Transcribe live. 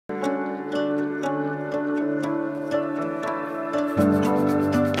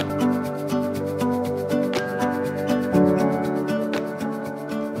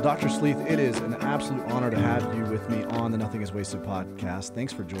Sleeth, it is an absolute honor to have you with me on the Nothing is Wasted podcast.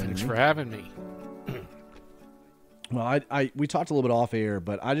 Thanks for joining me. Thanks for having me. Well, we talked a little bit off air,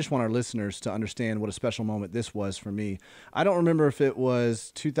 but I just want our listeners to understand what a special moment this was for me. I don't remember if it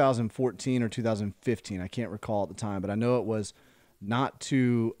was 2014 or 2015. I can't recall at the time, but I know it was not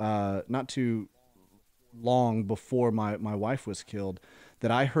too long before my wife was killed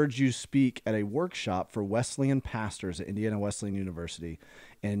that I heard you speak at a workshop for Wesleyan pastors at Indiana Wesleyan University,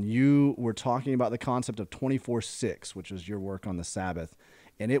 and you were talking about the concept of 24/6, which was your work on the Sabbath,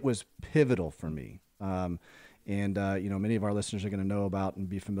 and it was pivotal for me. Many of our listeners are going to know about and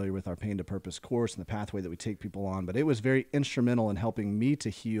be familiar with our Pain to Purpose course and the pathway that we take people on, but it was very instrumental in helping me to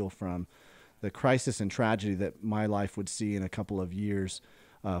heal from the crisis and tragedy that my life would see in a couple of years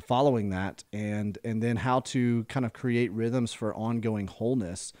following that, and then how to kind of create rhythms for ongoing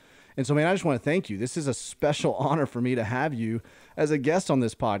wholeness. And so, man, I just want to thank you. This is a special honor for me to have you as a guest on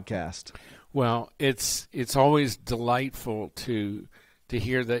this podcast. Well, it's always delightful to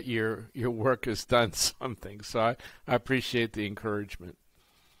hear that your work has done something. So I appreciate the encouragement.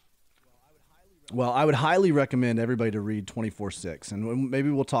 Well, I would highly recommend everybody to read 24/6, and maybe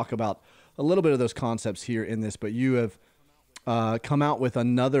we'll talk about a little bit of those concepts here in this, but you have come out with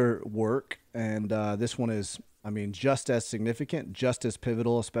another work, and this one is, just as significant, just as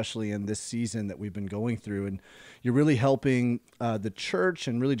pivotal, especially in this season that we've been going through. And you're really helping the church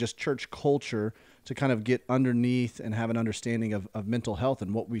and really just church culture to kind of get underneath and have an understanding of mental health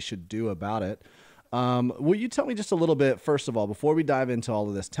and what we should do about it. Will you tell me just a little bit, first of all, before we dive into all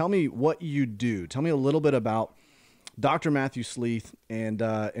of this, tell me what you do. Tell me a little bit about Dr. Matthew Sleeth, and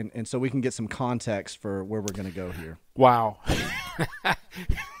so we can get some context for where we're going to go here. Wow.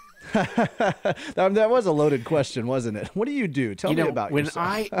 That was a loaded question, wasn't it? What do you do? Tell me about when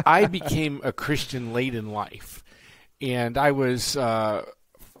yourself. I became a Christian late in life, and I was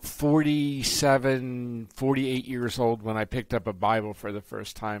 47, 48 years old when I picked up a Bible for the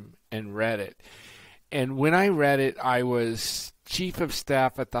first time and read it. And when I read it, I was chief of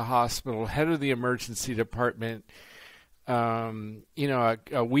staff at the hospital, head of the emergency department, a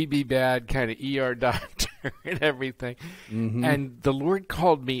wee be bad kind of ER doctor and everything. Mm-hmm. And the Lord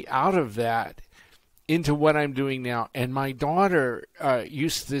called me out of that into what I'm doing now. And my daughter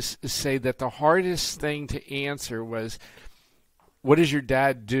used to say that the hardest thing to answer was, what does your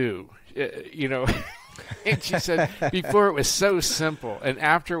dad do? And she said, before it was so simple, and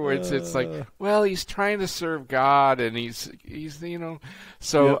afterwards it's like, well, he's trying to serve God, and he's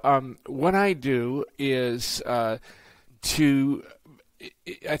So yep. What I do is I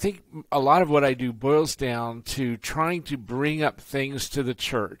think a lot of what I do boils down to trying to bring up things to the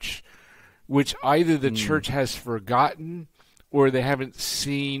church, which either the church has forgotten or they haven't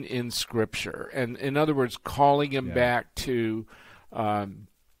seen in Scripture. And in other words, calling them back to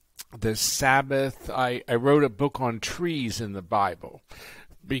the Sabbath. I wrote a book on trees in the Bible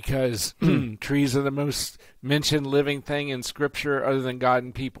because trees are the most mentioned living thing in Scripture other than God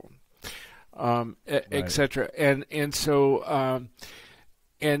and people, etc. And so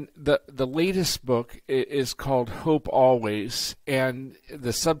the latest book is called Hope Always, and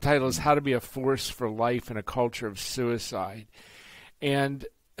the subtitle is How to Be a Force for Life in a Culture of Suicide. And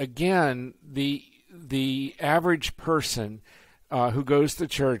again, the average person who goes to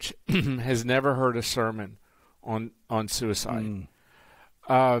church has never heard a sermon on suicide.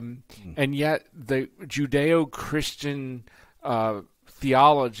 And yet the Judeo-Christian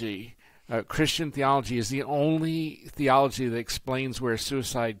theology, Christian theology is the only theology that explains where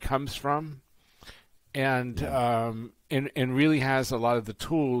suicide comes from and really has a lot of the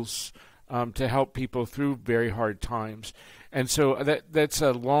tools to help people through very hard times. And so that's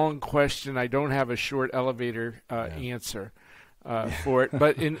a long question. I don't have a short elevator answer for it.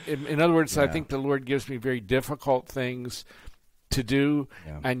 But in other words, I think the Lord gives me very difficult things to do,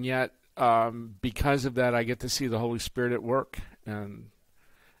 and yet because of that, I get to see the Holy Spirit at work, and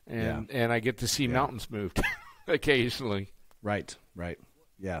I get to see mountains moved occasionally. Right.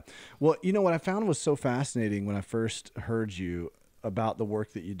 Yeah. Well, what I found was so fascinating when I first heard you about the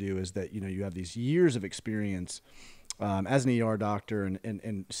work that you do is that, you have these years of experience as an ER doctor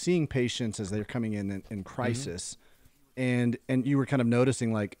and seeing patients as they're coming in crisis. And you were kind of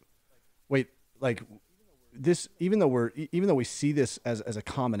noticing this, even though we see this as a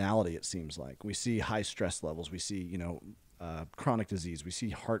commonality, it seems like we see high stress levels, we see, chronic disease, we see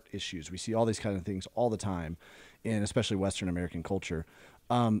heart issues, we see all these kind of things all the time in especially Western American culture.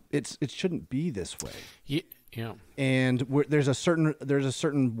 It shouldn't be this way. Yeah. And there's a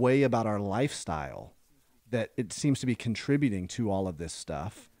certain way about our lifestyle that it seems to be contributing to all of this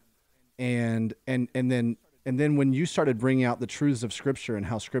stuff. And then And then when you started bringing out the truths of Scripture and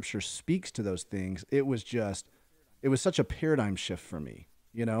how Scripture speaks to those things, it was such a paradigm shift for me,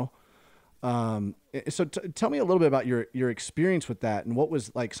 you know? So tell me a little bit about your experience with that, and what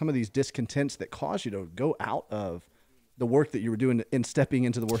was like some of these discontents that caused you to go out of the work that you were doing and stepping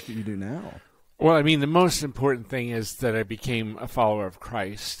into the work that you do now. Well, I mean, the most important thing is that I became a follower of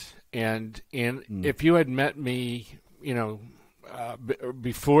Christ. And if you had met me, you know,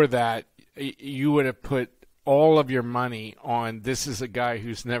 before that, you would have put all of your money on this is a guy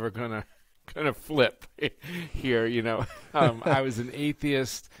who's never gonna flip here. You know, I was an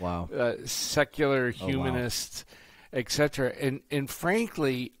atheist, wow, secular humanist, etc. And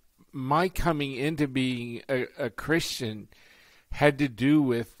frankly, my coming into being a Christian had to do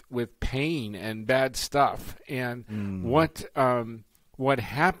with pain and bad stuff. And what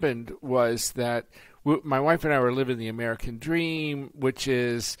happened was that my wife and I were living the American dream, which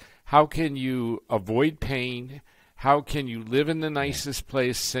is how can you avoid pain? How can you live in the nicest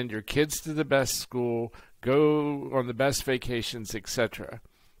place, send your kids to the best school, go on the best vacations, etc.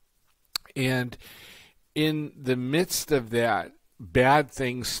 And in the midst of that, bad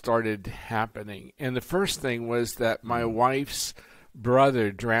things started happening. And the first thing was that my wife's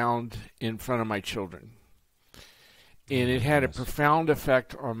brother drowned in front of my children. And it had a profound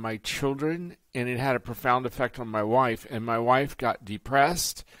effect on my children, and it had a profound effect on my wife. And my wife got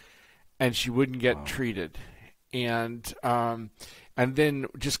depressed, and she wouldn't get treated. And then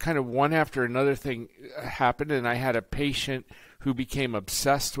just kind of one after another thing happened, and I had a patient who became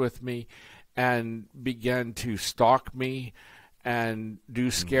obsessed with me and began to stalk me and do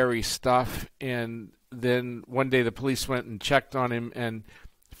scary stuff. And then one day the police went and checked on him and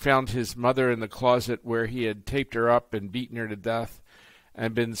found his mother in the closet where he had taped her up and beaten her to death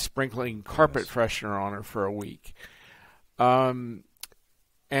and been sprinkling carpet freshener on her for a week. And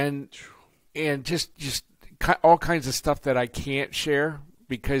just all kinds of stuff that I can't share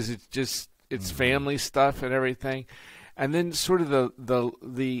because it's family stuff and everything. And then sort of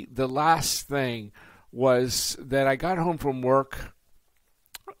the last thing was that I got home from work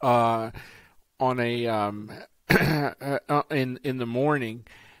on a in the morning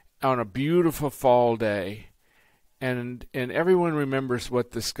on a beautiful fall day, and everyone remembers what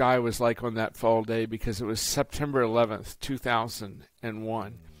the sky was like on that fall day because it was September 11th,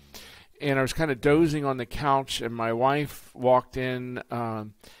 2001. And I was kind of dozing on the couch, and my wife walked in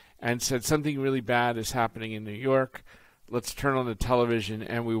and said, something really bad is happening in New York. Let's turn on the television.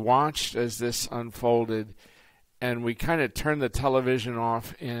 And we watched as this unfolded, and we kind of turned the television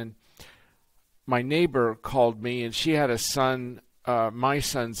off, and my neighbor called me, and she had a son, my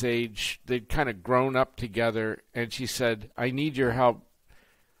son's age. They'd kind of grown up together, and she said, I need your help.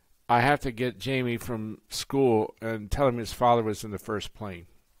 I have to get Jamie from school and tell him his father was in the first plane.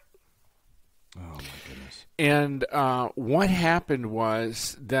 Oh, my goodness. And what happened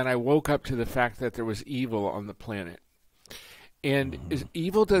was that I woke up to the fact that there was evil on the planet. And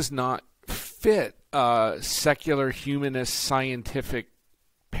evil does not fit a secular, humanist, scientific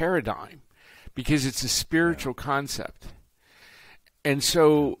paradigm because it's a spiritual concept. And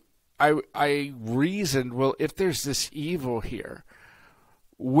so I reasoned, well, if there's this evil here,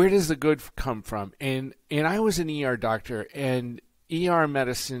 where does the good come from? And I was an ER doctor, and ER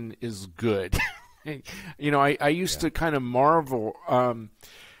medicine is good. You know, I used to kind of marvel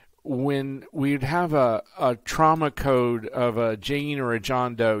when we'd have a trauma code of a Jane or a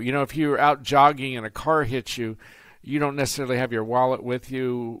John Doe. You know, if you were out jogging and a car hits you, you don't necessarily have your wallet with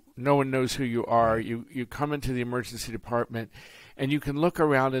you. No one knows who you are. You come into the emergency department, and you can look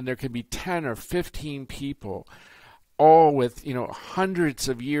around, and there can be 10 or 15 people, all with, you know, hundreds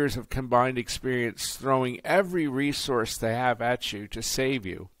of years of combined experience, throwing every resource they have at you to save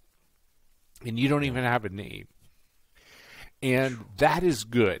you. And you don't even have a name. And that is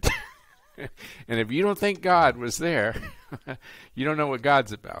good. And if you don't think God was there, you don't know what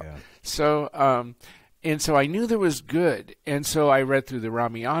God's about. Yeah. So, and so I knew there was good. And so I read through the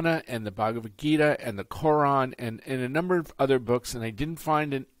Ramayana and the Bhagavad Gita and the Quran and a number of other books, and I didn't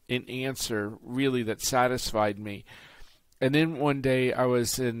find an answer really that satisfied me. And then one day I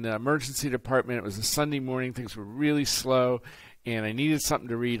was in the emergency department. It was a Sunday morning. Things were really slow, and I needed something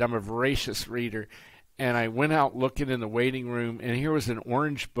to read. I'm a voracious reader. And I went out looking in the waiting room, and here was an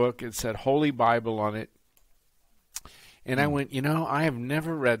orange book. It said Holy Bible on it. And I went, you know, I have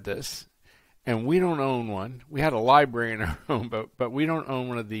never read this, and we don't own one. We had a library in our home, but we don't own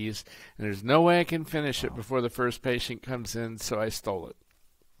one of these. And there's no way I can finish it before the first patient comes in, so I stole it.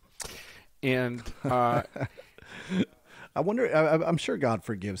 And I wonder. I'm sure God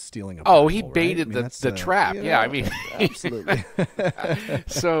forgives stealing a Bible. Oh, he baited right? I mean, the trap. Yeah, I mean, absolutely.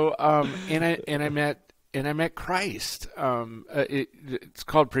 So, and I met I met Christ. It's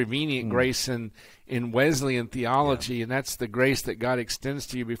called prevenient grace in Wesleyan theology, and that's the grace that God extends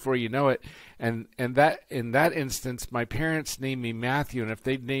to you before you know it. And that in that instance, my parents named me Matthew, and if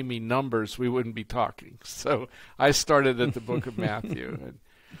they'd named me Numbers, we wouldn't be talking. So I started at the book of Matthew.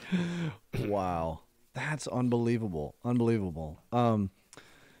 Wow, that's unbelievable, unbelievable.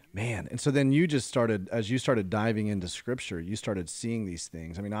 Man, and so then you just started, as you started diving into Scripture, you started seeing these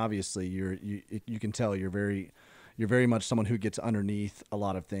things. I mean, obviously, you can tell you're very much someone who gets underneath a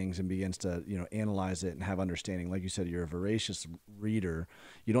lot of things and begins to analyze it and have understanding. Like you said, you're a voracious reader.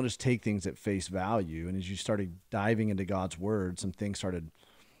 You don't just take things at face value. And as you started diving into God's Word, some things started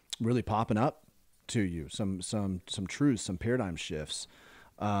really popping up to you. Some truths, some paradigm shifts.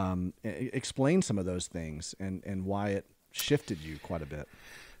 Explain some of those things and why it shifted you quite a bit.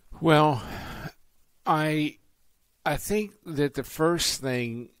 Well, I think that the first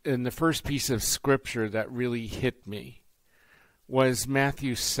thing and the first piece of Scripture that really hit me was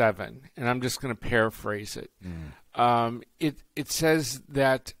Matthew 7, and I'm just going to paraphrase it. It says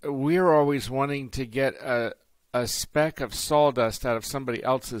that we're always wanting to get a speck of sawdust out of somebody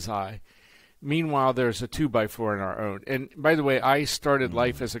else's eye. Meanwhile, there's a 2x4 in our own. And by the way, I started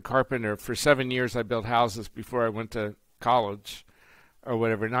life as a carpenter. For 7 years, I built houses before I went to college or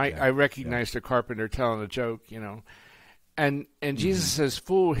whatever. And I recognized a carpenter telling a joke, And Jesus says,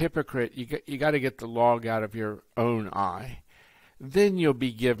 "Fool, hypocrite, you got to get the log out of your own eye. Then you'll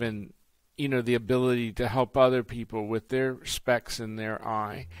be given, the ability to help other people with their specks in their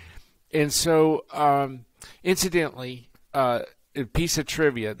eye." And so, incidentally, a piece of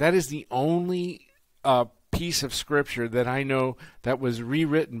trivia, that is the only piece of Scripture that I know that was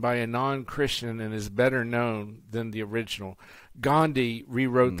rewritten by a non-Christian and is better known than the original. Gandhi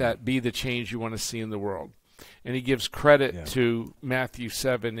rewrote that, "Be the change you want to see in the world." And he gives credit to Matthew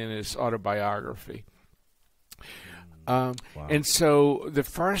 7 in his autobiography. Wow. And so the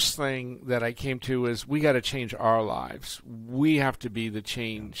first thing that I came to is we got to change our lives. We have to be the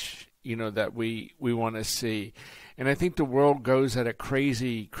change, that we want to see. And I think the world goes at a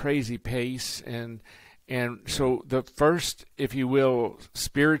crazy, crazy pace. And so the first, if you will,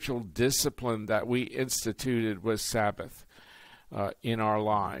 spiritual discipline that we instituted was Sabbath in our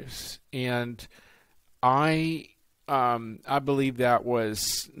lives. And I believe that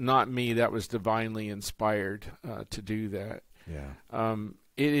was not me; that was divinely inspired to do that. Yeah.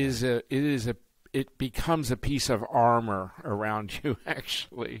 It becomes a piece of armor around you,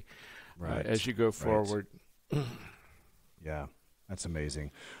 actually, as you go forward. Yeah, that's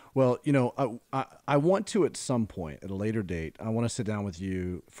amazing. Well, I want to, at some point, at a later date, I want to sit down with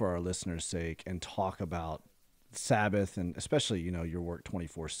you for our listeners' sake and talk about Sabbath, and especially, your work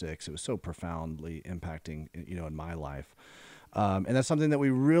 24/6. It was so profoundly impacting, in my life. And that's something that we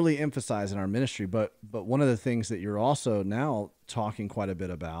really emphasize in our ministry. But one of the things that you're also now talking quite a bit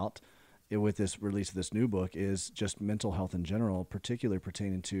about with this release of this new book is just mental health in general, particularly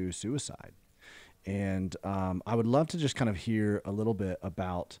pertaining to suicide. And I would love to just kind of hear a little bit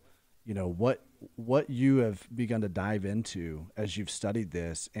about, what you have begun to dive into as you've studied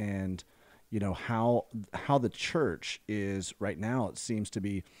this, and how the church is right now. It seems to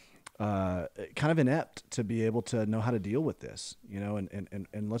be kind of inept to be able to know how to deal with this,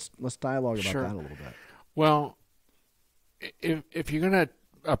 and let's dialogue about that a little bit. Well, if you're going to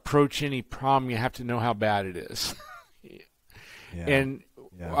approach any problem, you have to know how bad it is. And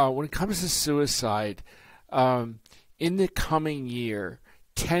when it comes to suicide, in the coming year,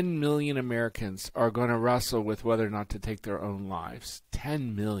 10 million Americans are going to wrestle with whether or not to take their own lives.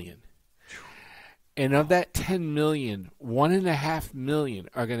 10 million. And of that 10 million, 1.5 million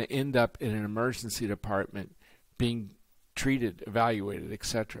are going to end up in an emergency department being treated, evaluated,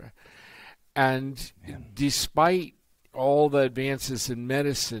 etc. And despite all the advances in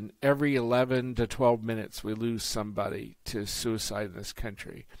medicine, every 11 to 12 minutes we lose somebody to suicide in this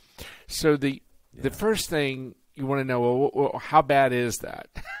country. So the first thing you want to know, well, how bad is that?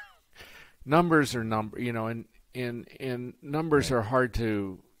 Numbers are and numbers are hard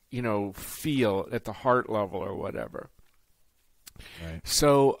to feel at the heart level or whatever. Right.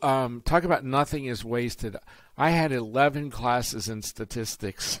 So talk about nothing is wasted. I had 11 classes in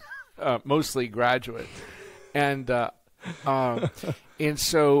statistics, mostly graduate, and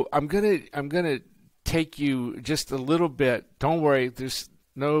so I'm gonna take you just a little bit. Don't worry, there's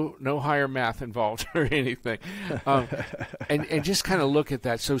no higher math involved or anything, and just kind of look at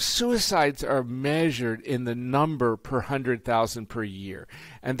that. So suicides are measured in the number per 100,000 per year,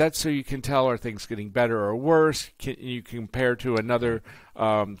 and that's so you can tell, are things getting better or worse? Can you compare to another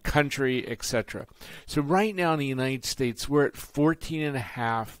country, etc. So right now in the United States, we're at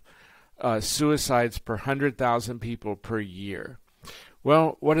 14.5 suicides per 100,000 people per year.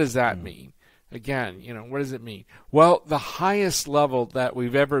 Well, what does that mean? Again, what does it mean? Well, the highest level that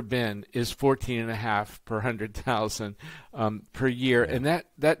we've ever been is 14.5 per 100,000 per year, and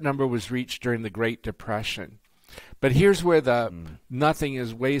that number was reached during the Great Depression. But here's where the nothing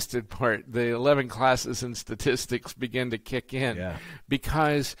is wasted part, the 11 classes in statistics begin to kick in,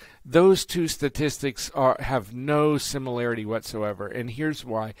 because those two statistics have no similarity whatsoever, and here's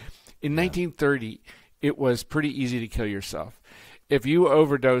why. In 1930, it was pretty easy to kill yourself. If you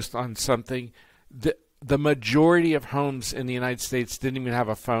overdosed on something, the majority of homes in the United States didn't even have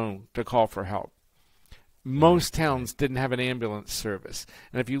a phone to call for help. Most towns didn't have an ambulance service.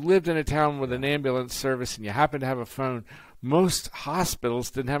 And if you lived in a town with an ambulance service and you happened to have a phone, most hospitals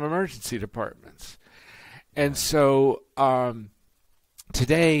didn't have emergency departments. And so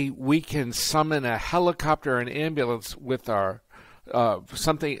today we can summon a helicopter or an ambulance with our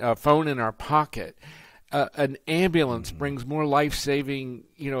a phone in our pocket. An ambulance brings more life-saving,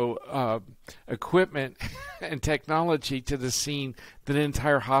 equipment and technology to the scene than an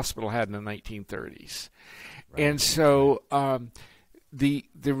entire hospital had in the 1930s. Right. And so the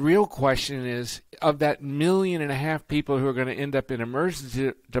real question is, of that 1.5 million people who are going to end up in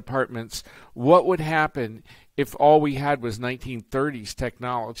emergency departments, what would happen if all we had was 1930s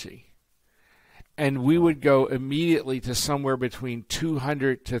technology? And we would go immediately to somewhere between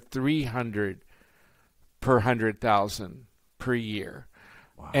 200 to 300 per 100,000 per year.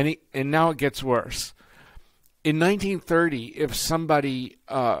 Wow. And now it gets worse. In 1930, if somebody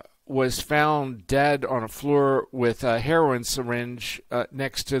was found dead on a floor with a heroin syringe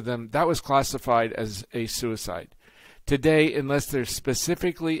next to them, that was classified as a suicide. Today, unless there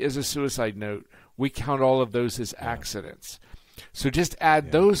specifically is a suicide note, we count all of those as accidents. So just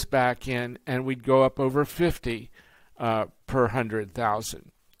add those back in, and we'd go up over 50 per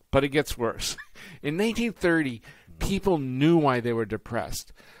 100,000. But it gets worse. In 1930, people knew why they were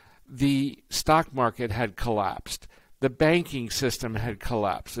depressed. The stock market had collapsed. The banking system had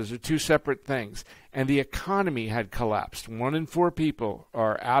collapsed. Those are two separate things. And the economy had collapsed. 1 in 4 people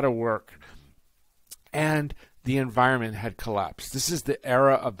are out of work. And the environment had collapsed. This is the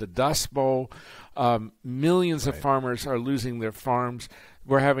era of the Dust Bowl. Millions of farmers are losing their farms.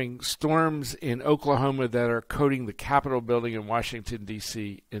 We're having storms in Oklahoma that are coating the Capitol building in Washington,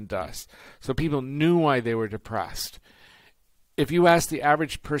 D.C. in dust. So people knew why they were depressed. If you ask the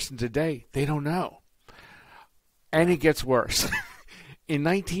average person today, they don't know. And it gets worse. In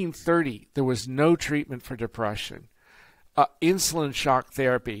 1930, there was no treatment for depression. Insulin shock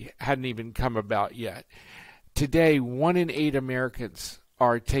therapy hadn't even come about yet. Today, 1 in 8 Americans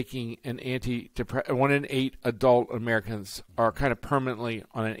are taking an antidepressant. 1 in 8 adult Americans are kind of permanently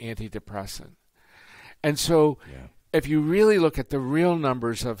on an antidepressant. And so if you really look at the real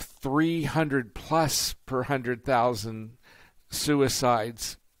numbers of 300 plus per 100,000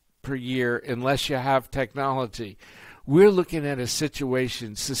 suicides per year, unless you have technology, we're looking at a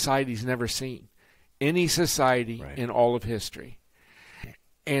situation society's never seen. Any society in all of history.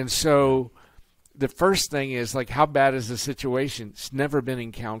 And so the first thing is, like, how bad is the situation? It's never been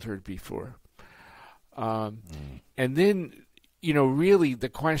encountered before. And then, really the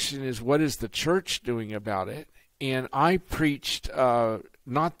question is, what is the church doing about it? And I preached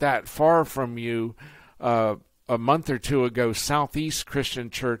not that far from you a month or two ago, Southeast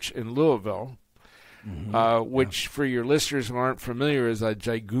Christian Church in Louisville, which for your listeners who aren't familiar is a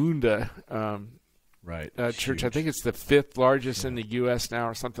Gigunda church. I think it's the 5th largest in the U.S. now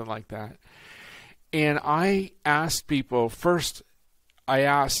or something like that. And I asked people, first I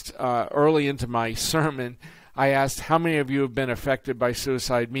asked early into my sermon, I asked how many of you have been affected by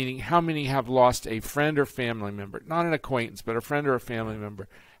suicide, meaning how many have lost a friend or family member, not an acquaintance, but a friend or a family member.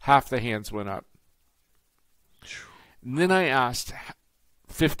 Half the hands went up. And then I asked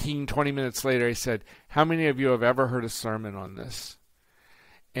 15, 20 minutes later, I said, how many of you have ever heard a sermon on this?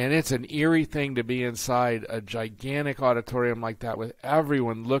 And it's an eerie thing to be inside a gigantic auditorium like that with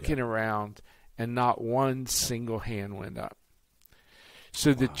everyone looking around, and not one single hand went up.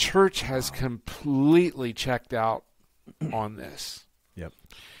 So the church has completely checked out on this.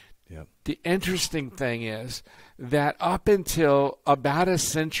 The interesting thing is that up until about a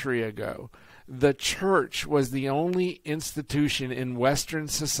century ago, the church was the only institution in Western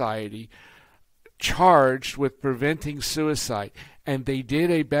society charged with preventing suicide, and they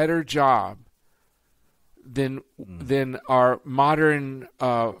did a better job than our modern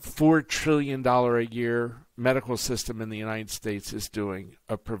 $4 trillion a year medical system in the United States is doing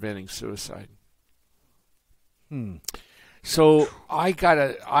of preventing suicide. So I've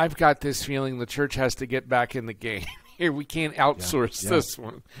got this feeling the church has to get back in the game. Here, we can't outsource this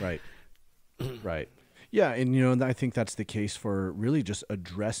one. Right. Right. Yeah, and I think that's the case for really just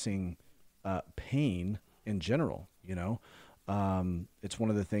addressing pain in general. It's one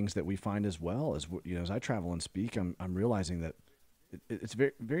of the things that we find as well as I travel and speak. I'm realizing that it's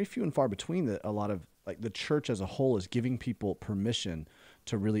very very few and far between that a lot of like the church as a whole is giving people permission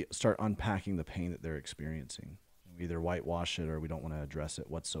to really start unpacking the pain that they're experiencing. We either whitewash it or we don't want to address it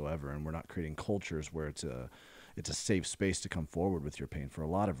whatsoever, and we're not creating cultures where it's a safe space to come forward with your pain for a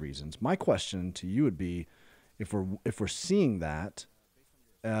lot of reasons. My question to you would be, if we're seeing that,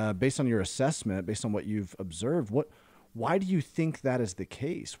 based on your assessment, based on what you've observed, why do you think that is the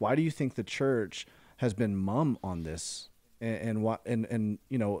case? Why do you think the church has been mum on this, and what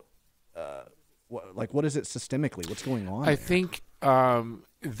what is it systemically? What's going on? I think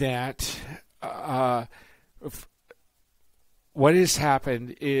that what has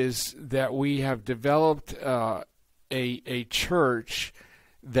happened is that we have developed a church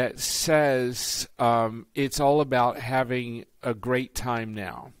that says it's all about having a great time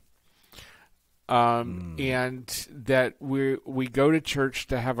now. And that we go to church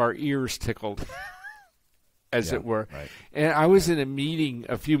to have our ears tickled, as it were. Right. And I was in a meeting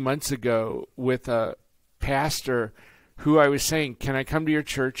a few months ago with a pastor who I was saying, can I come to your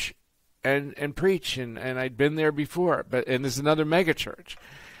church and preach? And I'd been there before, and there's another mega church.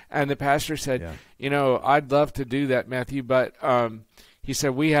 And the pastor said, I'd love to do that, Matthew, but he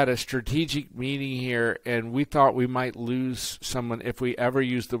said, we had a strategic meeting here, and we thought we might lose someone if we ever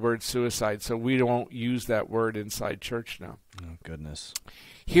use the word suicide, so we don't use that word inside church now. Oh, goodness.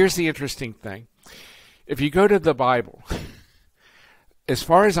 Here's the interesting thing. If you go to the Bible, as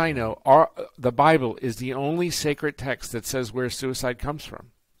far as I know, the Bible is the only sacred text that says where suicide comes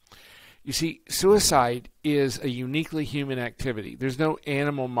from. You see, suicide is a uniquely human activity. There's no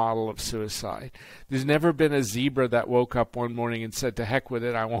animal model of suicide. There's never been a zebra that woke up one morning and said, to heck with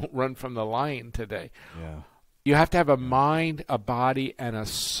it, I won't run from the lion today. Yeah. You have to have a mind, a body, and a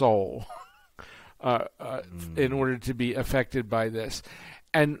soul in order to be affected by this.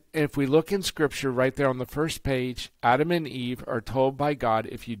 And if we look in Scripture right there on the first page, Adam and Eve are told by God,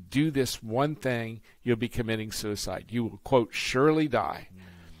 if you do this one thing, you'll be committing suicide. You will, quote, surely die.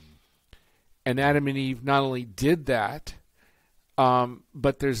 And Adam and Eve not only did that,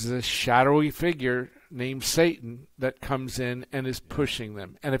 but there's this shadowy figure named Satan that comes in and is pushing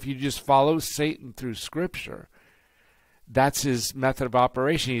them. And if you just follow Satan through Scripture, that's his method of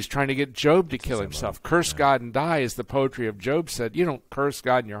operation. He's trying to get Job to kill himself. Curse God and die, as the poetry of Job said. You don't curse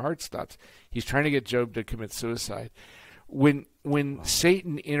God and your heart stops. He's trying to get Job to commit suicide. When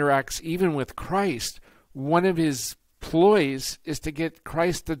Satan interacts even with Christ, one of his ploys is to get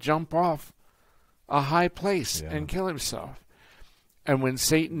Christ to jump off a high place and kill himself. And when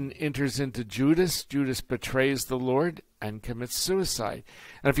Satan enters into Judas, Judas betrays the Lord and commits suicide.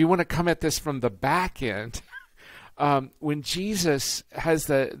 And if you want to come at this from the back end, when Jesus has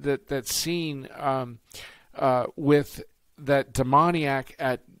that scene with that demoniac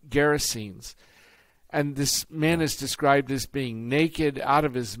at Gerasenes, and this man is described as being naked, out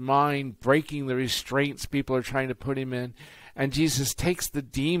of his mind, breaking the restraints people are trying to put him in. And Jesus takes the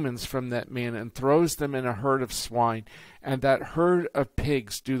demons from that man and throws them in a herd of swine. And that herd of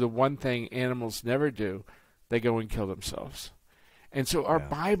pigs do the one thing animals never do. They go and kill themselves. And so our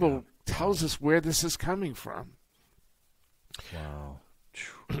Bible tells us where this is coming from. Wow.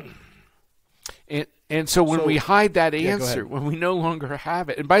 And so when we hide that answer, when we no longer have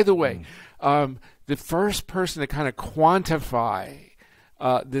it, and by the way, the first person to kind of quantify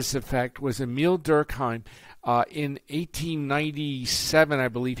this effect was Emile Durkheim. In 1897, I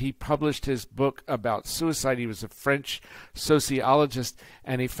believe, he published his book about suicide. He was a French sociologist,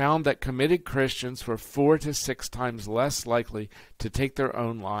 and he found that committed Christians were 4 to 6 times less likely to take their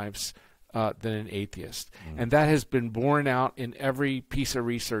own lives than an atheist. And that has been borne out in every piece of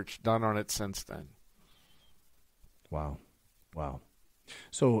research done on it since then. Wow.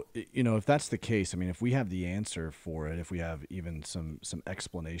 So, if that's the case, I mean, if we have the answer for it, if we have even some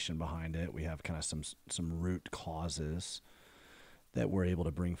explanation behind it, we have kind of some root causes that we're able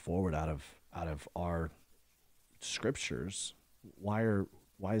to bring forward out of our scriptures, why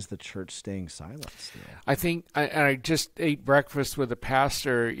is the church staying silent still? I think, I just ate breakfast with a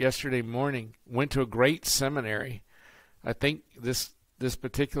pastor yesterday morning, went to a great seminary. I think this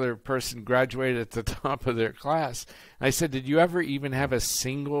particular person graduated at the top of their class. And I said, did you ever even have a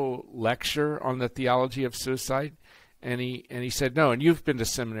single lecture on the theology of suicide? And he said, no. And you've been to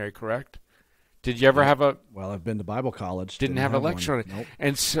seminary, correct? Did you ever have a... Well, I've been to Bible college. Didn't have a lecture on it. Nope.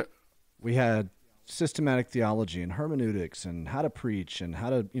 And so... We had systematic theology and hermeneutics and how to preach and how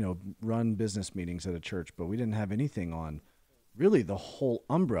to, run business meetings at a church, but we didn't have anything on really the whole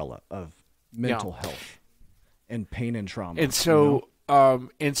umbrella of mental health and pain and trauma. And so,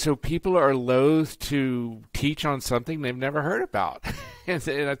 and so people are loath to teach on something they've never heard about.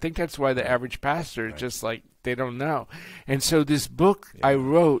 And I think that's why the average pastor is just like, they don't know. And so this book I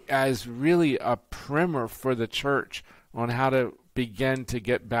wrote as really a primer for the church on how to begin to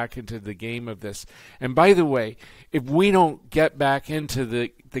get back into the game of this. And by the way, if we don't get back into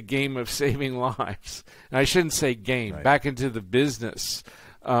the game of saving lives, and I shouldn't say game, back into the business,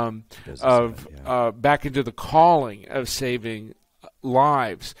 back into the calling of saving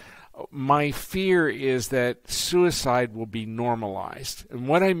lives, my fear is that suicide will be normalized. And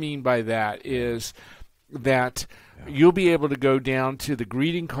what I mean by that is that you'll be able to go down to the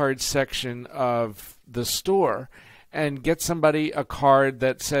greeting card section of the store and get somebody a card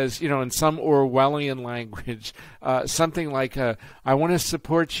that says, in some Orwellian language, something like, I want to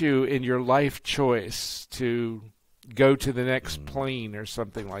support you in your life choice to go to the next plane or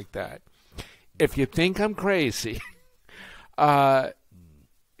something like that. If you think I'm crazy, Canada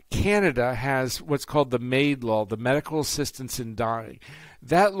has what's called the MAID law, the Medical Assistance in Dying.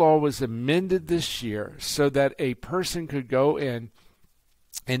 That law was amended this year so that a person could go in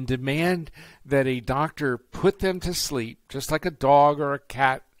and demand that a doctor put them to sleep, just like a dog or a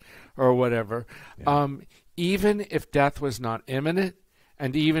cat or whatever, even if death was not imminent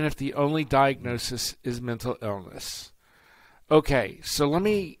and even if the only diagnosis is mental illness. Okay, so let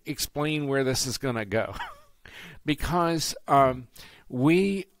me explain where this is going to go. Because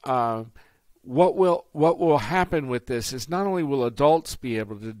what will happen with this is not only will adults be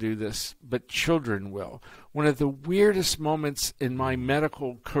able to do this, but children will. One of the weirdest moments in my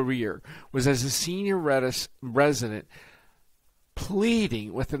medical career was as a senior resident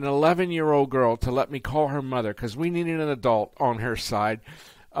pleading with an 11-year-old girl to let me call her mother because we needed an adult on her side.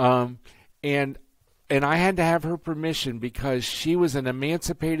 And I had to have her permission because she was an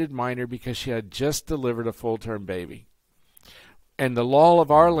emancipated minor because she had just delivered a full-term baby. And the law of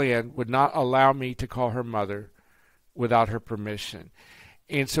our land would not allow me to call her mother without her permission.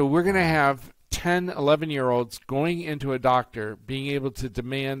 And so we're going to have 10, 11-year-olds going into a doctor being able to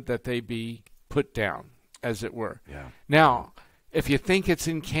demand that they be put down, as it were. Yeah. Now, if you think it's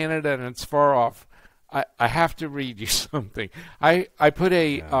in Canada and it's far off, I have to read you something. I put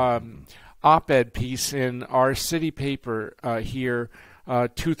a op-ed piece in our city paper here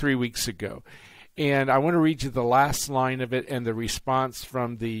 2-3 weeks ago. And I want to read you the last line of it and the response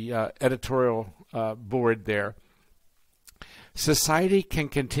from the editorial board there. Society can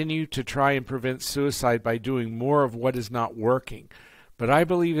continue to try and prevent suicide by doing more of what is not working. But I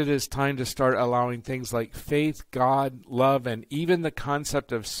believe it is time to start allowing things like faith, God, love, and even the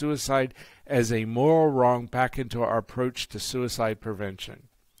concept of suicide as a moral wrong back into our approach to suicide prevention.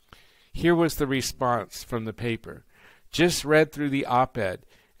 Here was the response from the paper. Just read through the op-ed.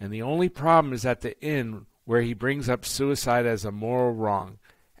 And the only problem is at the end where he brings up suicide as a moral wrong,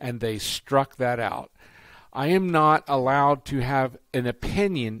 and they struck that out. I am not allowed to have an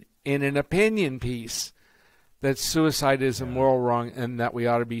opinion in an opinion piece that suicide is a moral wrong and that we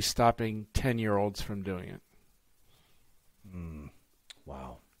ought to be stopping 10-year-olds from doing it.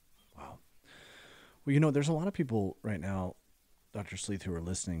 Wow. Well, there's a lot of people right now, Dr. Sleeth, who are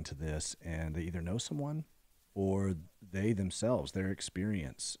listening to this, and they either know someone or they themselves, their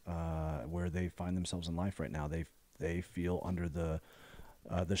experience, where they find themselves in life right now, they feel under the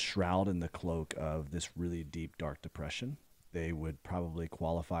shroud and the cloak of this really deep, dark depression. They would probably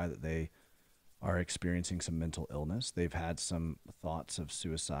qualify that they are experiencing some mental illness. They've had some thoughts of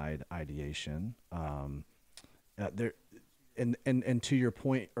suicide ideation. And to your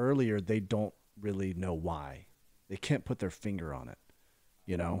point earlier, they don't really know why. They can't put their finger on it.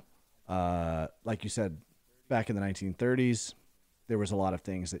 Like you said, back in the 1930s, there was a lot of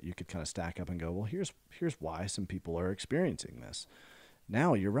things that you could kind of stack up and go, well, here's why some people are experiencing this.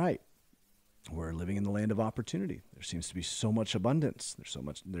 Now, you're right. We're living in the land of opportunity. There seems to be so much abundance.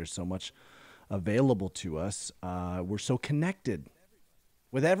 There's so much available to us. We're so connected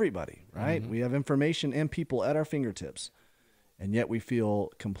with everybody, right? Mm-hmm. We have information and people at our fingertips. And yet we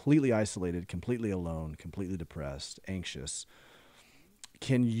feel completely isolated, completely alone, completely depressed, anxious.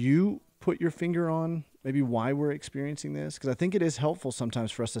 Can you put your finger on maybe why we're experiencing this? Because I think it is helpful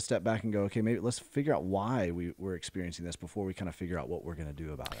sometimes for us to step back and go, okay, maybe let's figure out why we're experiencing this before we kind of figure out what we're going to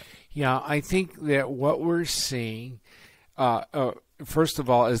do about it. Yeah, I think that what we're seeing, first of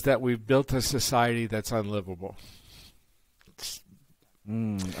all, is that we've built a society that's unlivable.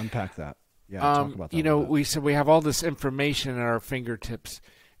 Unpack that. Yeah, talk about that. We said we have all this information at our fingertips.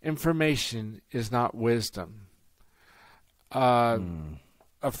 Information is not wisdom.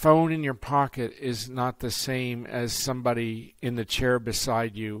 a phone in your pocket is not the same as somebody in the chair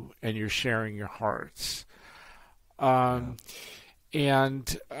beside you and you're sharing your hearts. And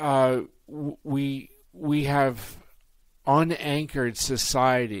we have unanchored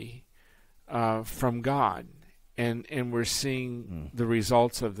society from God, and we're seeing the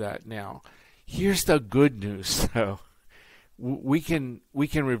results of that now. Here's the good news, though. We can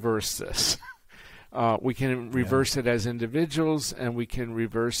reverse this. We can reverse it as individuals, and we can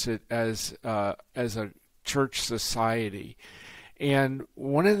reverse it as a church society. And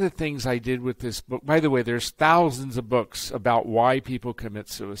one of the things I did with this book, by the way, there's thousands of books about why people commit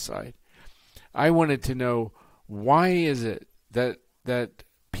suicide. I wanted to know, why is it that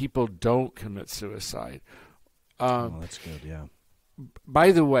people don't commit suicide? That's good, yeah.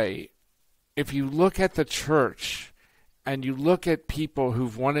 By the way, if you look at the church and you look at people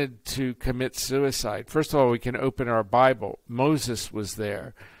who've wanted to commit suicide, first of all, we can open our Bible. Moses was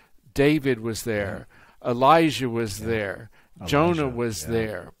there. David was there. Elijah was there. Jonah was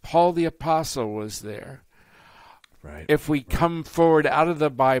there. Paul the Apostle was there. Right. If we come forward out of the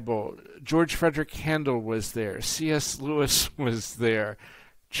Bible, George Frederick Handel was there. C.S. Lewis was there.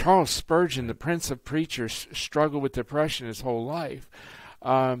 Charles Spurgeon, the Prince of Preachers, struggled with depression his whole life.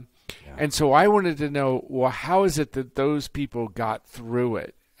 And so I wanted to know, well, how is it that those people got through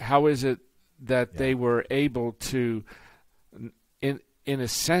it? How is it that they were able to, in a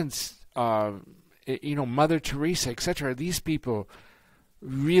sense, Mother Teresa, etc. These people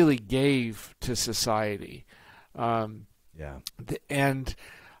really gave to society. And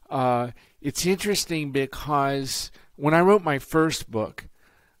it's interesting because when I wrote my first book,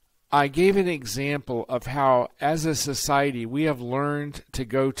 I gave an example of how, as a society, we have learned to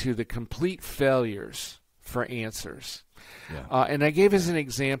go to the complete failures for answers. And I gave as an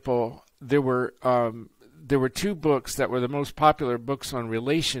example, there were two books that were the most popular books on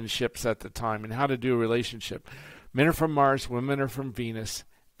relationships at the time and how to do a relationship. Men Are From Mars, Women Are From Venus,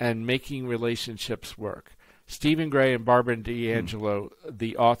 and Making Relationships Work. Stephen Gray and Barbara D'Angelo,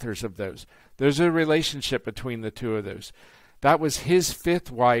 the authors of those. There's a relationship between the two of those. That was his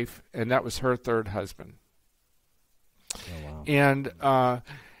fifth wife, and that was her third husband. Oh, wow.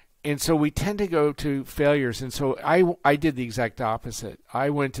 And so we tend to go to failures. And so I did the exact opposite.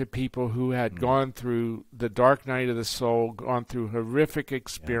 I went to people who had gone through the dark night of the soul, gone through horrific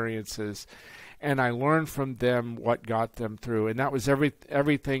experiences, and I learned from them what got them through. And that was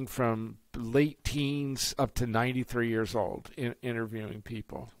everything from late teens up to 93 years old, interviewing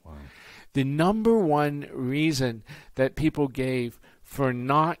people. Wow. The number one reason that people gave for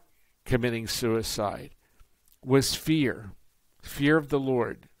not committing suicide was fear of the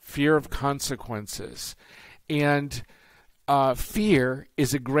Lord, fear of consequences. And fear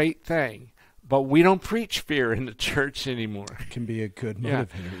is a great thing, but we don't preach fear in the church anymore. It can be a good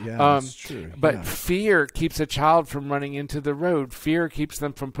motivator. Yeah, that's true. But fear keeps a child from running into the road. Fear keeps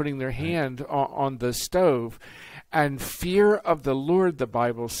them from putting their hand on the stove. And fear of the Lord, the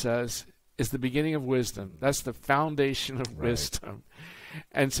Bible says, is the beginning of wisdom. That's the foundation of wisdom.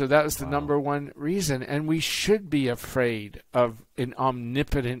 And so that was the number one reason. And we should be afraid of an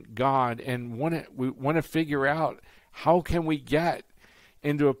omnipotent God and we want to figure out, how can we get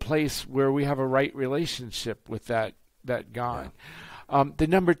into a place where we have a right relationship with that God. The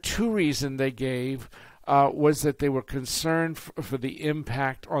number two reason they gave was that they were concerned for the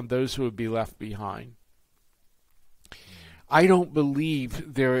impact on those who would be left behind. I don't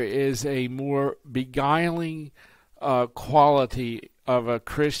believe there is a more beguiling quality of a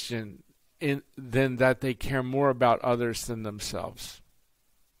Christian than that they care more about others than themselves.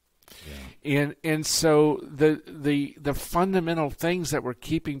 And so the fundamental things that were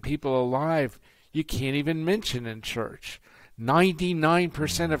keeping people alive, you can't even mention in church.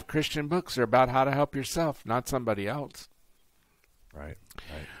 99% of Christian books are about how to help yourself, not somebody else. Right.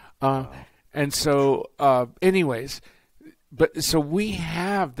 And so, anyways. But so we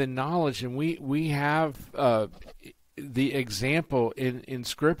have the knowledge, and we have the example in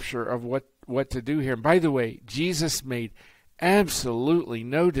Scripture of what to do here. And by the way, Jesus made absolutely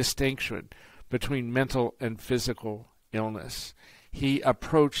no distinction between mental and physical illness. He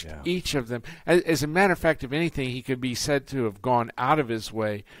approached each of them. As a matter of fact, if anything, he could be said to have gone out of his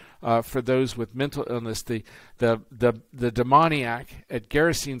way for those with mental illness. The demoniac at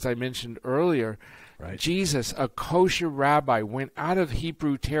Gerasenes I mentioned earlier. Right. Jesus, a kosher rabbi, went out of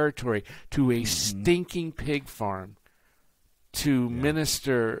Hebrew territory to a stinking pig farm to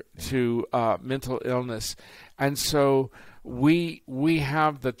minister to mental illness. And so we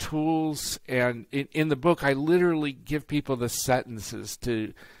have the tools, and in the book I literally give people the sentences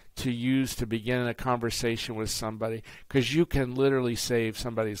to to use to begin a conversation with somebody, because you can literally save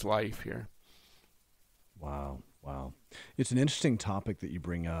somebody's life here. Wow. It's an interesting topic that you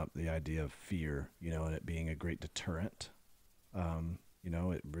bring up, the idea of fear, and it being a great deterrent.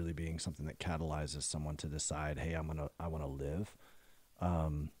 It really being something that catalyzes someone to decide, hey, I want to live.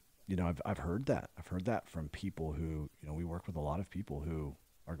 I've heard that. I've heard that from people who, we work with a lot of people who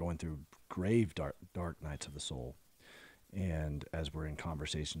are going through grave dark nights of the soul. And as we're in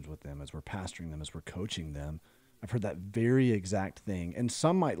conversations with them, as we're pastoring them, as we're coaching them, I've heard that very exact thing. And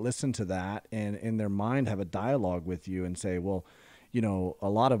some might listen to that and in their mind have a dialogue with you and say, well, a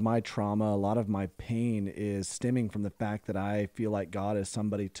lot of my trauma, a lot of my pain is stemming from the fact that I feel like God is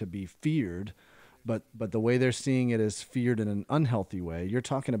somebody to be feared. But the way they're seeing it is feared in an unhealthy way. You're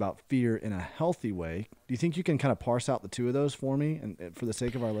talking about fear in a healthy way. Do you think you can kind of parse out the two of those for me and for the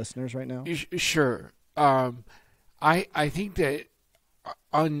sake of our listeners right now? Sure. I think that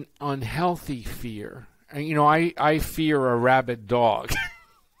unhealthy fear, I fear a rabid dog.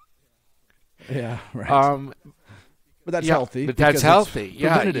 Yeah, right. But that's healthy. But that's healthy.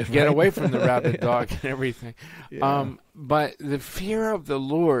 Yeah, you get right? away from the rabid dog and everything. Yeah. But the fear of the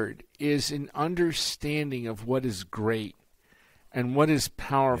Lord is an understanding of what is great and what is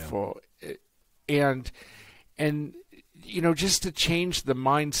powerful. Yeah. And just to change the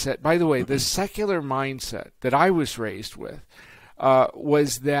mindset. By the way, the secular mindset that I was raised with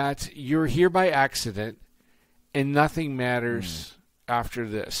was that you're here by accident and nothing matters after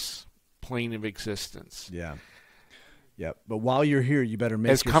this plane of existence. Yeah. Yeah, but while you're here, you better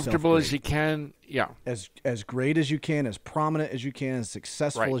make as yourself comfortable great. As you can. Yeah, as great as you can, as prominent as you can, as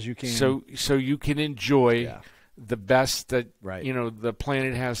successful as you can. So you can enjoy the best that the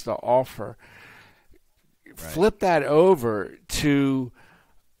planet has to offer. Right. Flip that over to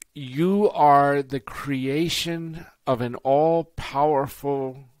you are the creation of an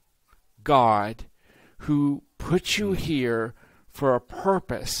all-powerful God who put you here for a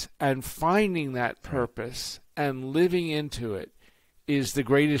purpose, and finding that purpose and living into it is the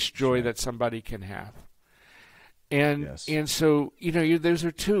greatest joy that somebody can have. And so, those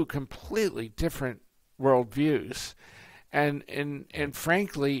are two completely different worldviews. And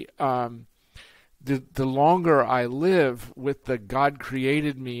frankly, the longer I live with the God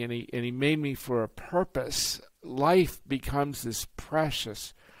created me and he made me for a purpose, life becomes this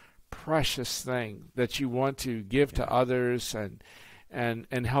precious thing that you want to give to others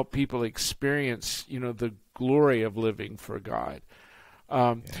and help people experience, the glory of living for God.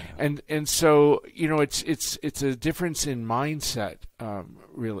 And so, it's a difference in mindset,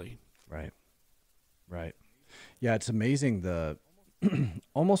 really. Right. Yeah, it's amazing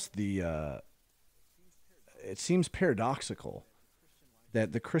it seems paradoxical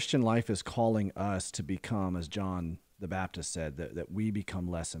that the Christian life is calling us to become, as John the Baptist said, that we become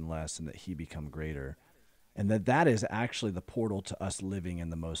less and less and that he become greater. And that is actually the portal to us living in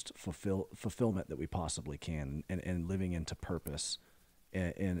the most fulfillment that we possibly can and living into purpose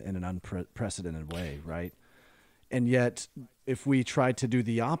in an unprecedented way, right? And yet, if we try to do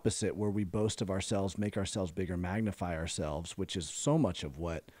the opposite, where we boast of ourselves, make ourselves bigger, magnify ourselves, which is so much of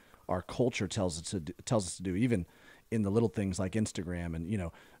what our culture tells us to do, even in the little things like Instagram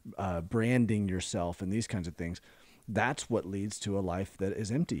and branding yourself and these kinds of things, that's what leads to a life that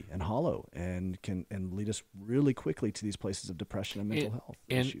is empty and hollow and can lead us really quickly to these places of depression and mental health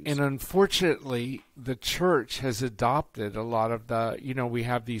issues. And unfortunately, the church has adopted a lot of the, we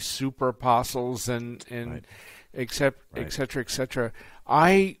have these super apostles and right. et cetera, et cetera.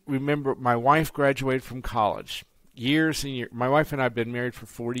 I remember my wife graduated from college years and years. My wife and I have been married for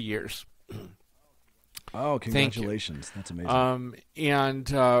 40 years. Oh, congratulations. That's amazing.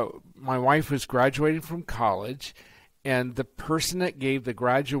 And my wife was graduating from college, and the person that gave the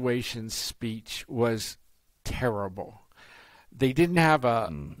graduation speech was terrible. They didn't have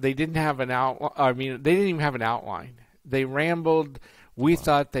they didn't have an outline. I mean, they didn't even have an outline. They rambled. We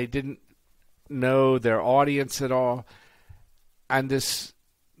thought they didn't know their audience at all. And this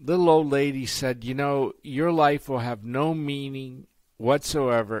little old lady said, your life will have no meaning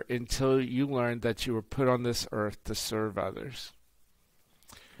whatsoever until you learn that you were put on this earth to serve others.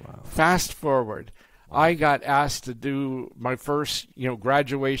 Wow. Fast forward, I got asked to do my first,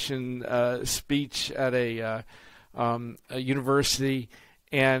 graduation speech at a university,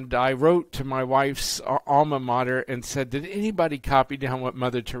 and I wrote to my wife's alma mater and said, "Did anybody copy down what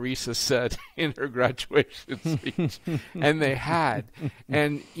Mother Teresa said in her graduation speech?" And they had,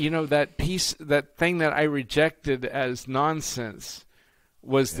 and that thing that I rejected as nonsense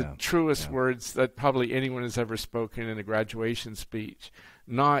was the truest words that probably anyone has ever spoken in a graduation speech.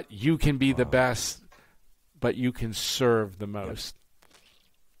 Not, you can be the best, but you can serve the most.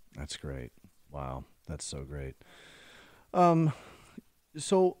 That's great. Wow, that's so great. Um,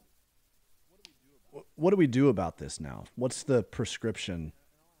 so what do we do about this now? What's the prescription?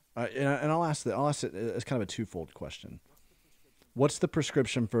 And I'll ask it as kind of a twofold question. What's the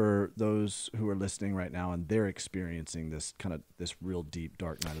prescription for those who are listening right now and they're experiencing this real deep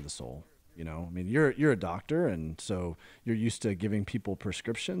dark night of the soul? You know, I mean, you're a doctor, and so you're used to giving people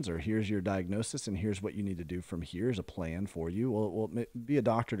prescriptions, or here's your diagnosis, and here's what you need to do from here. Here's a plan for you. Well, be a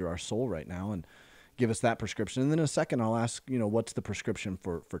doctor to our soul right now, and give us that prescription. And then in a second, I'll ask, what's the prescription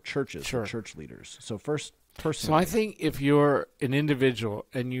for churches, Sure. for church leaders? So first, personally. So I think if you're an individual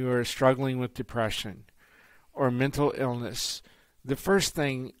and you are struggling with depression or mental illness, the first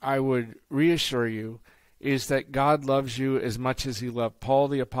thing I would reassure you is that God loves you as much as he loved Paul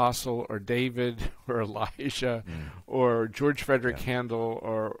the Apostle or David or Elijah or George Frederick Handel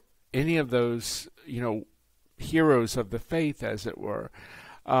or any of those, heroes of the faith, as it were.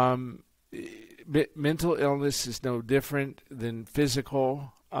 Mental illness is no different than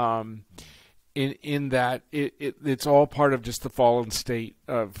physical, in that it's all part of just the fallen state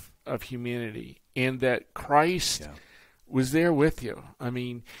of humanity, and that Christ was there with you. I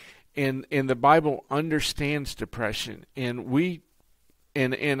mean, and the Bible understands depression, and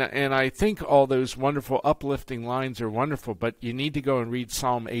I think all those wonderful uplifting lines are wonderful, but you need to go and read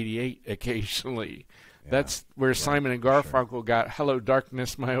Psalm 88 occasionally. That's where Simon and Garfunkel got "Hello,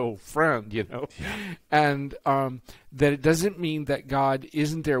 Darkness, My Old Friend," and that it doesn't mean that God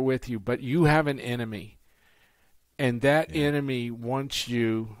isn't there with you, but you have an enemy, and that enemy wants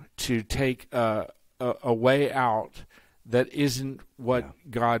you to take a way out that isn't what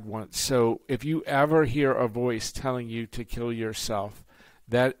God wants. So if you ever hear a voice telling you to kill yourself,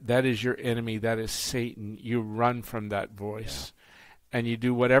 that is your enemy. That is Satan. You run from that voice. And you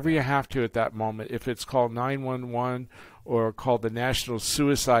do whatever you have to at that moment. If it's called 911 or called the National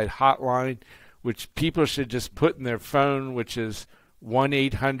Suicide Hotline, which people should just put in their phone, which is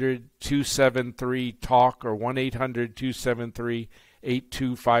 1-800-273-TALK or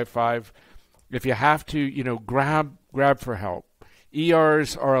 1-800-273-8255. If you have to, grab for help.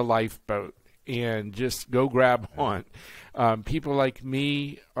 ERs are a lifeboat, and just go grab one. People like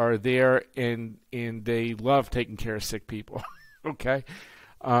me are there, and they love taking care of sick people. Okay,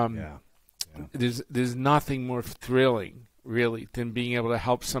 There's nothing more thrilling, really, than being able to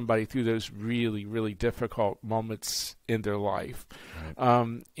help somebody through those really, really difficult moments in their life.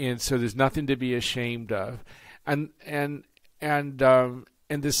 Right. And so there's nothing to be ashamed of. And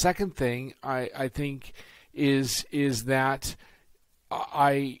the second thing I think is that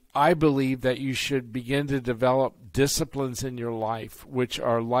I believe that you should begin to develop disciplines in your life which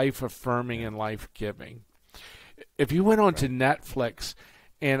are life affirming and life giving. If you went on to Netflix,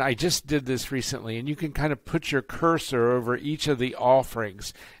 and I just did this recently, and you can kind of put your cursor over each of the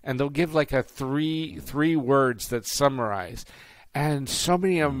offerings, and they'll give like a three words that summarize. And so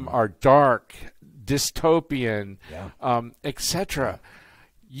many of them are dark, dystopian, etc.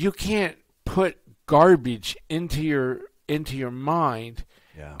 You can't put garbage into your mind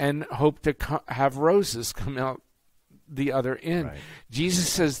and hope to have roses come out the other end. Right. Jesus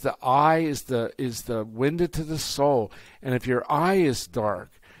says the eye is the window to the soul, and if your eye is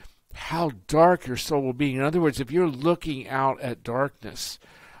dark, how dark your soul will be. In other words, if you're looking out at darkness,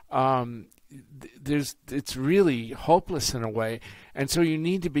 it's really hopeless in a way, and so you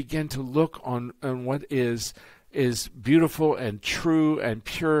need to begin to look on what is beautiful and true and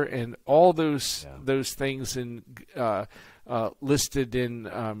pure, and all those things listed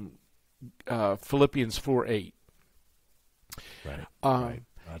in Philippians 4:8. Right.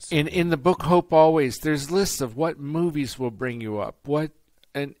 In the book Hope Always, there's lists of what movies will bring you up.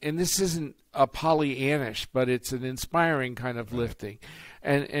 And this isn't a Pollyannish, but it's an inspiring kind of lifting.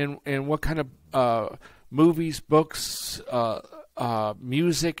 And what kind of movies, books,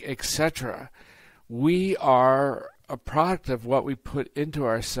 music, etc. We are a product of what we put into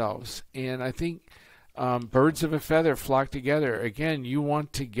ourselves. And I think birds of a feather flock together. Again, you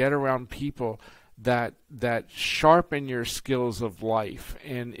want to get around people that sharpen your skills of life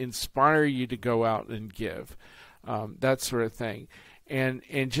and inspire you to go out and give, that sort of thing,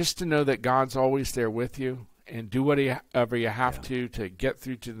 and just to know that God's always there with you, and do whatever you have to get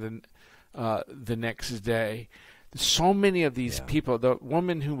through to the next day. So many of these people, the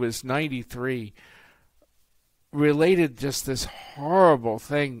woman who was 93 related just this horrible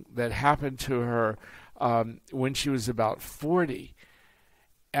thing that happened to her when she was about 40.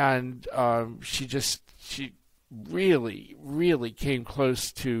 And she really, really came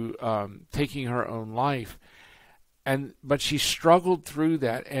close to taking her own life. But she struggled through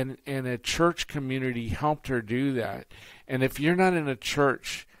that, and a church community helped her do that. And if you're not in a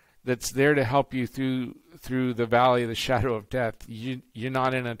church that's there to help you through the valley of the shadow of death, you're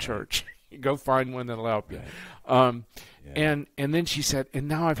not in a church. Go find one that'll help you. Right. And then she said, and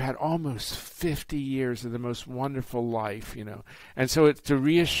now I've had almost 50 years of the most wonderful life, And so it's to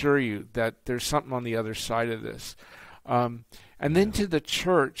reassure you that there's something on the other side of this. And then to the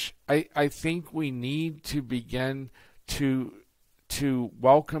church, I think we need to begin to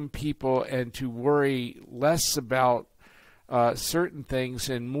welcome people and to worry less about certain things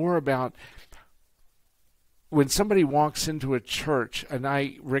and more about when somebody walks into a church, and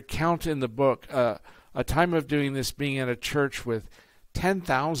I recount in the book a time of doing this being at a church with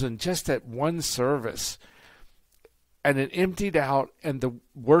 10,000 just at one service, and it emptied out, and the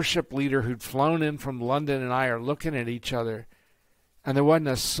worship leader who'd flown in from London and I are looking at each other, and there wasn't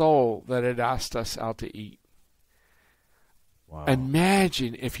a soul that had asked us out to eat. Wow.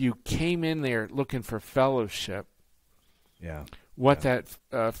 Imagine if you came in there looking for fellowship. Yeah. What that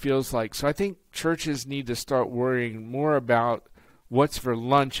feels like. So I think churches need to start worrying more about what's for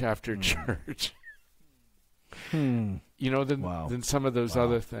lunch after church, than some of those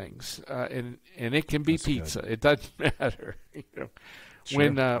other things. And it can be pizza. Good. It doesn't matter.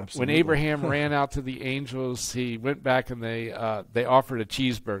 Sure, when Abraham ran out to the angels, he went back and they offered a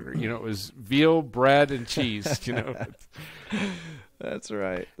cheeseburger. It was veal, bread, and cheese. That's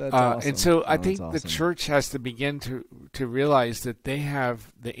right. That's awesome. And so I think the church has to begin to realize that they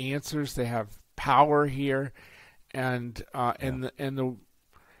have the answers, they have power here, and the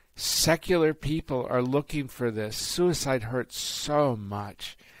secular people are looking for this. Suicide hurts so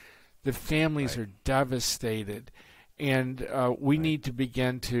much. The families are devastated, and we need to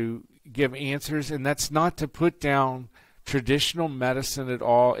begin to give answers, and that's not to put down traditional medicine at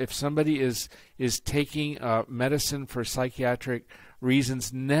all. If somebody is taking medicine for psychiatric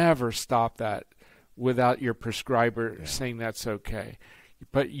reasons, never stop that without your prescriber saying that's okay.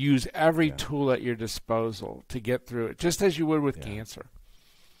 But use every tool at your disposal to get through it, just as you would with cancer.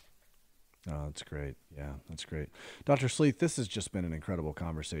 Oh, that's great. Yeah, that's great. Dr. Sleeth, this has just been an incredible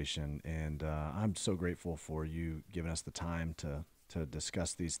conversation, and I'm so grateful for you giving us the time to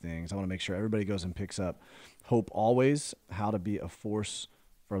discuss these things. I want to make sure everybody goes and picks up Hope Always, How to Be a Force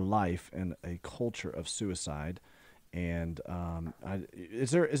for Life in a Culture of Suicide. And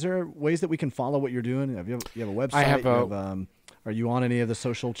is there ways that we can follow what you're doing? You have a website? Are you on any of the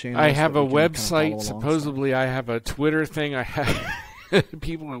social channels? I have a website. Supposedly, I have a Twitter thing. I have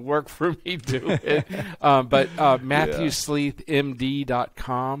people who work for me do it. But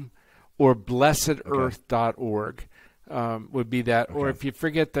MatthewSleethMD.com or blessedearth.org would be that. Okay. Or if you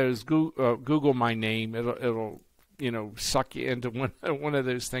forget those, Google my name. It'll suck you into one of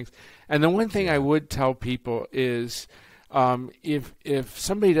those things. And the one thing I would tell people is, if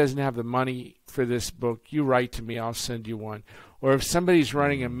somebody doesn't have the money for this book, you write to me. I'll send you one. Or if somebody's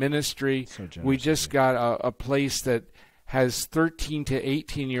running a ministry, we just got a place that has 13 to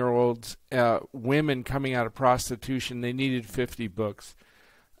 18-year-olds women coming out of prostitution. They needed 50 books.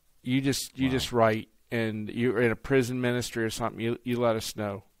 You just write, and you're in a prison ministry or something. You let us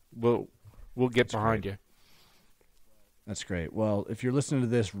know. We'll get behind you. That's great. Well, if you're listening to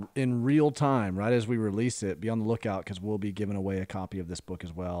this in real time, right as we release it, be on the lookout, because we'll be giving away a copy of this book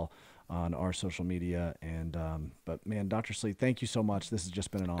as well on our social media. And but man, Dr. Sleeth, thank you so much. This has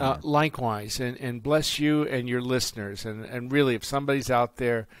just been an honor. Likewise, and bless you and your listeners. And really, if somebody's out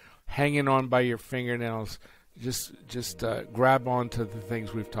there hanging on by your fingernails, just grab on to the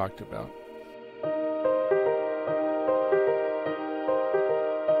things we've talked about.